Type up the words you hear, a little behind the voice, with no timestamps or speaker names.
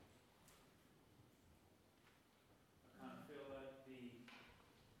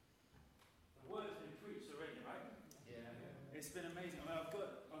It's been amazing. I mean, I've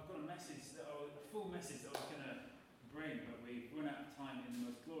got a message, a full message that I was going to bring, but we've run out of time in the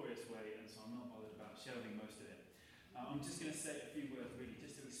most glorious way, and so I'm not bothered about shelving most of it. I'm just going to say a few words, really,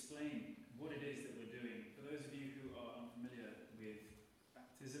 just to explain what it is that we're doing. For those of you who are unfamiliar with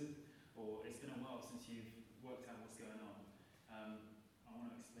baptism, or it's been a while since you've worked out what's going on, I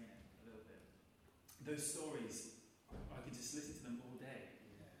want to explain it a little bit. Those stories, I could just listen to them all day.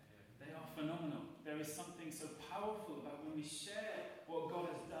 They are phenomenal. There is something so powerful about when we share what God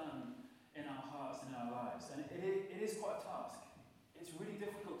has done in our hearts and in our lives. And it is quite a task. It's really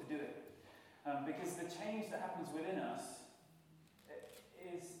difficult to do it. Because the change that happens within us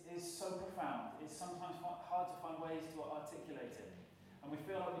is so profound. It's sometimes hard to find ways to articulate it. And we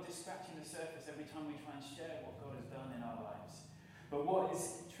feel like we're just scratching the surface every time we try and share what God has done in our lives. But what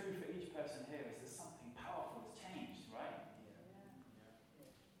is true for each person here is there's something powerful that's changed, right?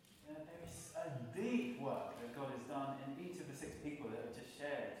 There is a deep work that God has done in each of the 6 people that have just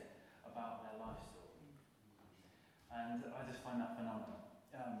shared about their life story. And I just find that phenomenal.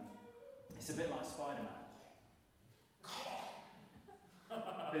 It's a bit like Spider-Man.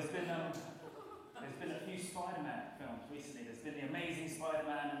 There's been a few Spider-Man films recently. There's been The Amazing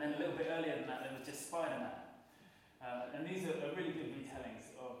Spider-Man, and then a little bit earlier than that there was just Spider-Man. And these are really good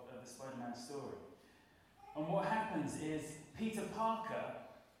retellings of the Spider-Man story. And what happens is Peter Parker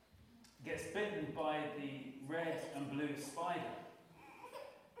gets bitten by the red and blue spider.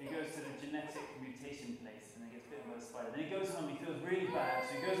 He goes to the genetic mutation place and he gets bitten by the spider. Then he goes home, he feels really bad,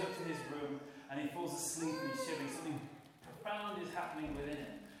 so he goes up to his room and he falls asleep and he's shivering. Something profound is happening within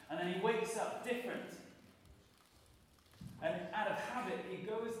him. And then he wakes up different. And out of habit, he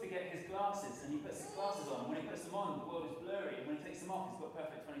goes to get his glasses and he puts his glasses on. When he puts them on, the world is blurry. And when he takes them off, he's got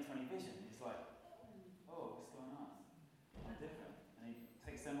perfect 20/20 vision. He's like, oh, what's going on? I'm different. And he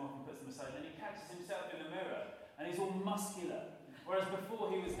takes them off and puts them aside. And then he catches himself in the mirror and he's all muscular. Whereas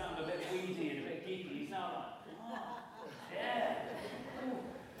before he was kind of a bit weedy and a bit geeky. He's now like, oh, yeah.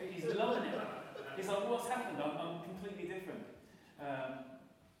 He's loving it. He's like, what's happened? I'm completely different.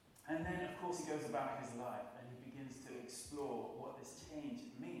 And then, of course, he goes about his life and he begins to explore what this change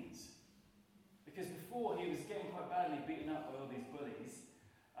means. Because before he was getting quite badly beaten up by all these bullies,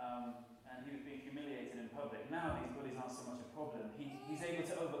 and he was being humiliated in public. Now these bullies aren't so much a problem. He's able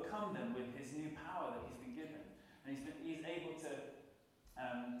to overcome them with his new power that he's been given. And he's able to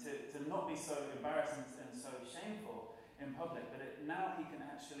not be so embarrassed and so shameful in public, but now he can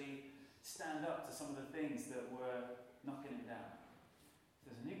actually stand up to some of the things that were knocking him down.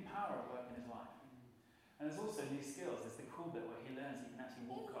 So there's a new power at work in his life. And there's also new skills. There's the cool bit where he learns he can actually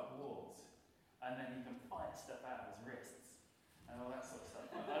walk up walls. And then he can fire stuff out of his wrists. And all that sort of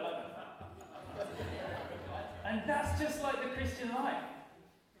stuff. I love it. And that's just like the Christian life.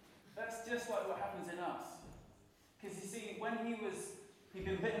 That's just like what happens in us. Because you see, when he'd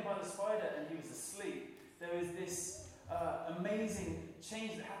been bitten by the spider and he was asleep, there was this amazing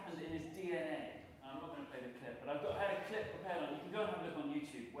change that happened in his DNA. I'm not going to play the clip, but I had a clip prepared on. You can go and have a look on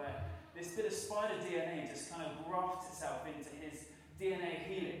YouTube where this bit of spider DNA just kind of grafts itself into his DNA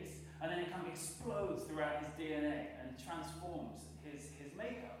helix, and then it kind of explodes throughout his DNA and transforms his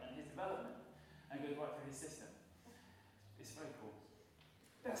makeup and his development and goes right through his system. It's very cool.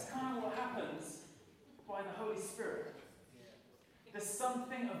 That's kind of what happens by the Holy Spirit. There's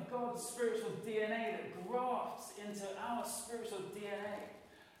something of God's spiritual DNA that grafts into our spiritual DNA.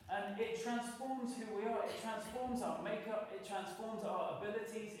 And it transforms who we are. It transforms our makeup. It transforms our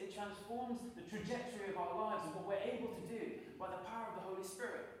abilities. It transforms the trajectory of our lives and what we're able to do by the power of the Holy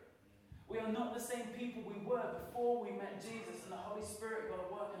Spirit. We are not the same people we were before we met Jesus and the Holy Spirit got to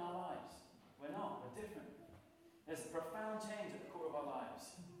work in our lives. We're not. We're different. There's a profound change at the core of our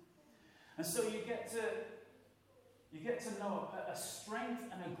lives. And so you get to know a strength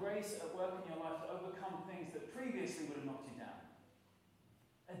and a grace at work in your life to overcome things that previously would have knocked you down.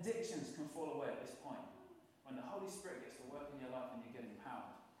 Addictions can fall away at this point when the Holy Spirit gets to work in your life and you get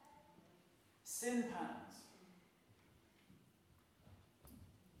empowered. Sin patterns.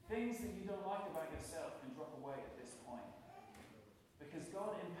 Things that you don't like about yourself can drop away at this point. Because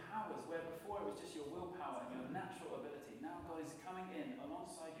God empowers where before it was just your willpower and your natural ability. Now God is coming in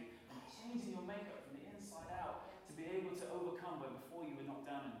alongside you and changing your makeup from the inside out to be able to overcome where before you were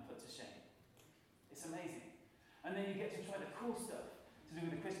knocked down and put to shame. It's amazing. And then you get to try the cool stuff to do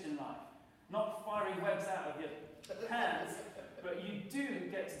with the Christian life. Not firing webs out of your hands, but you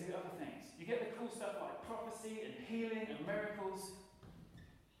do get to do other things. You get the cool stuff like prophecy and healing and miracles.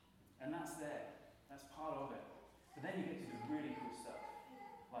 And that's there. That's part of it. But then you get to do really cool stuff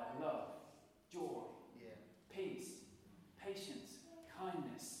like love, joy, peace, patience,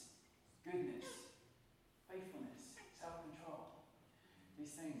 kindness, goodness, faithfulness, self-control.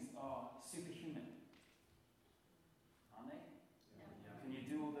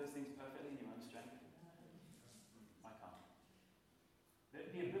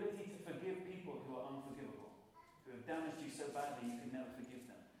 damaged you so badly you could never forgive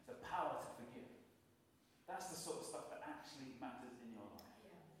them. The power to forgive. That's the sort of stuff that actually matters in your life.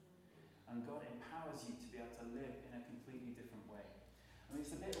 And God empowers you to be able to live in a completely different way. I mean,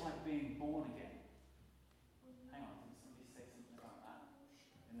 it's a bit like being born again. Hang on, can somebody say something about that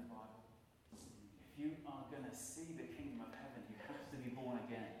in the Bible? If you are going to see the kingdom of heaven, you have to be born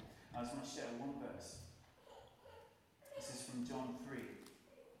again. I just want to share one verse. This is from John 3.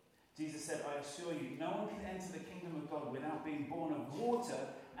 Jesus said, I assure you, no one can enter the kingdom of God without being born of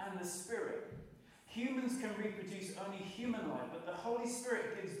water and the Spirit. Humans can reproduce only human life, but the Holy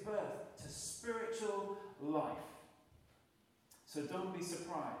Spirit gives birth to spiritual life. So don't be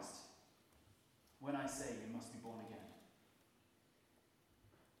surprised when I say you must be born again.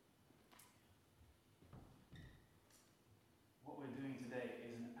 What we're doing today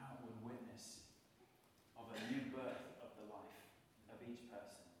is an outward witness of a new birth of the life of each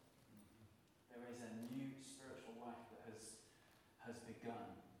person. There is a new spiritual life that has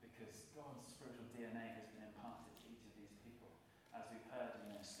begun because God's spiritual DNA has been imparted to each of these people, as we've heard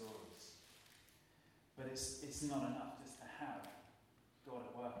in their stories. But it's not enough just to have God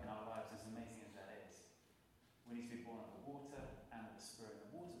at work in our lives, as amazing as that is. We need to be born of the water and of the Spirit.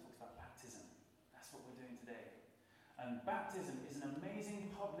 The water talks about baptism. That's what we're doing today. And baptism is an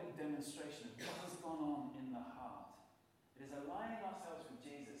amazing public demonstration of what has gone on in the heart. It is aligning ourselves with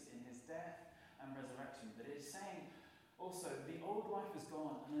Jesus in his death and resurrection, but it is saying also the old life has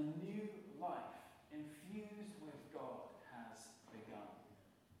gone and a new life infused with God has begun.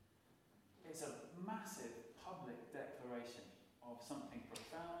 It's a massive public declaration of something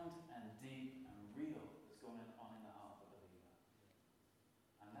profound and deep and real that's going on in the heart of the believer.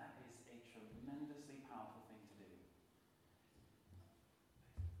 And that is a tremendously powerful thing to do.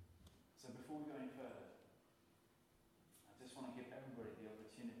 So before we go any further, I just want to give everybody the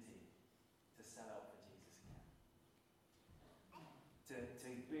opportunity to sell out for Jesus again.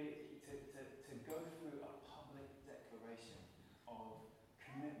 To go through a public declaration of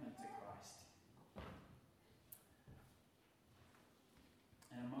commitment to Christ.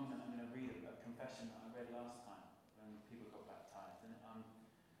 In a moment, I'm going to read a confession that I read last time when people got baptized. And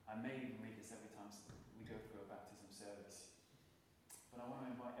I may even read this every time we go through a baptism service. But I want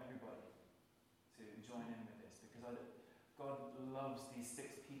to invite everybody to join in with this, because God loves these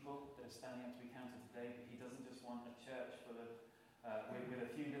 6 people that are standing up to be counted today, but he doesn't just want a church full of, with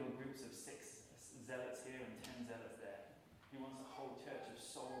a few little groups of 6 zealots here and 10 zealots there. He wants a whole church of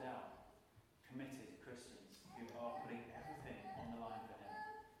sold out, committed Christians who are putting everything on the line for him.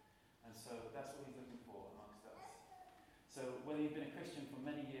 And so that's what he's looking for amongst us. So whether you've been a Christian for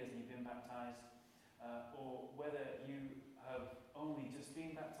many years and you've been baptized, or whether you have only just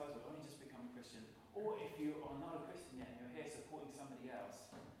been baptized or only just become a Christian, or if you are not a Christian yet and you're here supporting somebody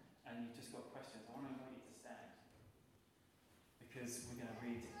else and you've just got questions, I want to invite you to stand, because we're going to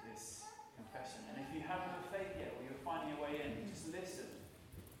read this confession. And if you haven't had faith yet, or you're finding your way in, just listen.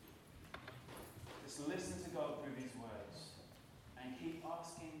 Just listen to God through these words. And keep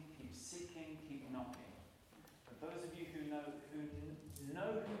asking, keep seeking, keep knocking. For those of you who know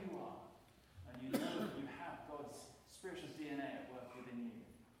who you are, and you know that you have God's spiritual DNA at work within you,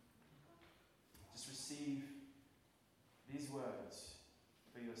 just receive these words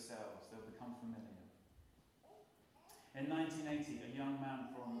for yourselves. They'll become familiar. In 1980, a young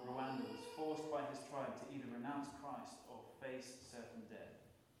man from Rwanda was forced by his tribe to either renounce Christ or face certain death.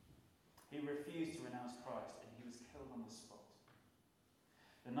 He refused to renounce Christ, and he was killed on the spot.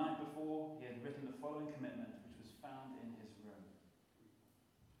 The night before, he had written the following commitment, which was found in his room.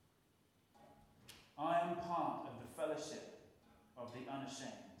 I am part of the fellowship of the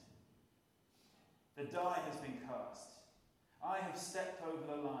unashamed. The die has been cast. I have stepped over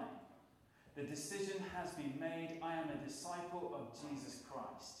the line. The decision has been made. I am a disciple of Jesus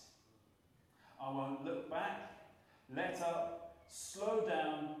Christ. I won't look back, let up, slow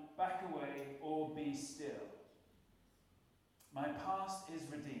down, back away, or be still. My past is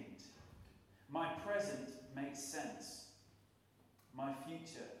redeemed. My present makes sense. My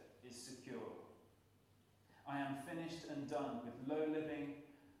future is secure. I am finished and done with low living,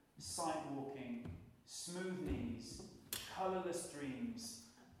 sight walking, smooth knees, colourless dreams,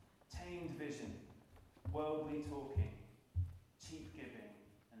 tamed vision, worldly talking, cheap giving,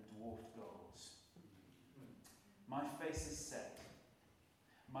 and dwarfed goals. My face is set.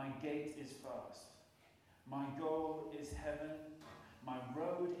 My gait is fast. My goal is heaven. My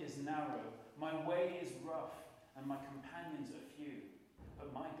road is narrow. My way is rough, and my companions are few.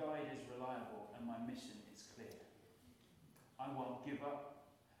 But my guide is reliable, and my mission is clear. I won't give up,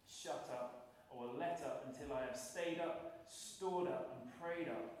 shut up, or let up until I have stayed up, stored up, and prayed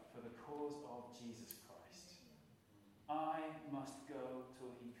up for the cause of Jesus Christ. I must go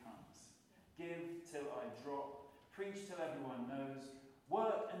till he comes. Give till I drop. Preach till everyone knows.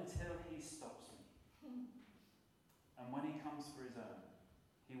 Work until he stops me. And when he comes for his own,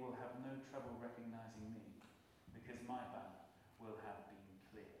 he will have no trouble recognizing me, because my banner will have been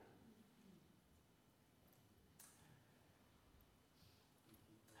clear.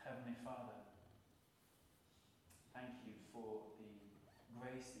 Heavenly Father, thank you for the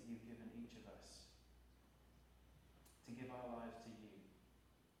grace that you've given each of us to give our lives to you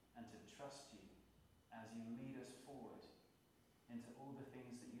and to trust you as you lead us forward into all the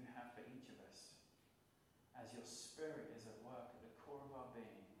things that you have for each of us, as your Spirit is at work at the core of our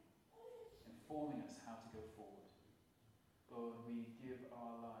being, informing us how to go forward. Lord, we give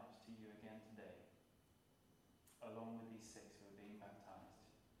our lives to you again today, along with these 6 who are being baptized.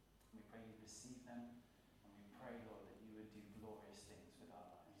 We pray you receive them